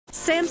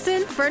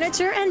Samses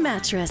Furniture and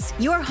Mattress,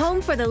 your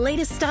home for the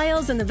latest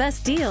styles and the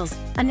best deals,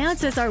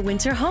 announces our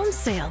winter home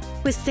sale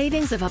with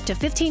savings of up to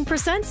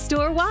 15%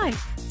 store-wide.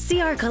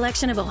 See our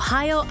collection of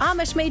Ohio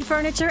Amish-made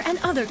furniture and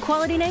other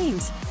quality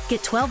names.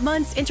 Get 12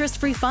 months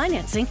interest-free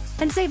financing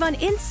and save on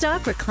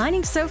in-stock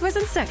reclining sofas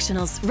and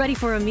sectionals ready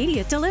for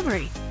immediate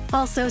delivery.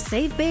 Also,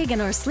 save big in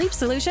our Sleep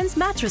Solutions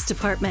mattress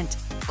department.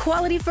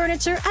 Quality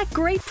furniture at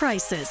great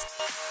prices.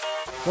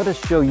 Let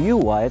us show you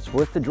why it's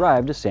worth the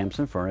drive to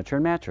Samses Furniture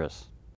and Mattress.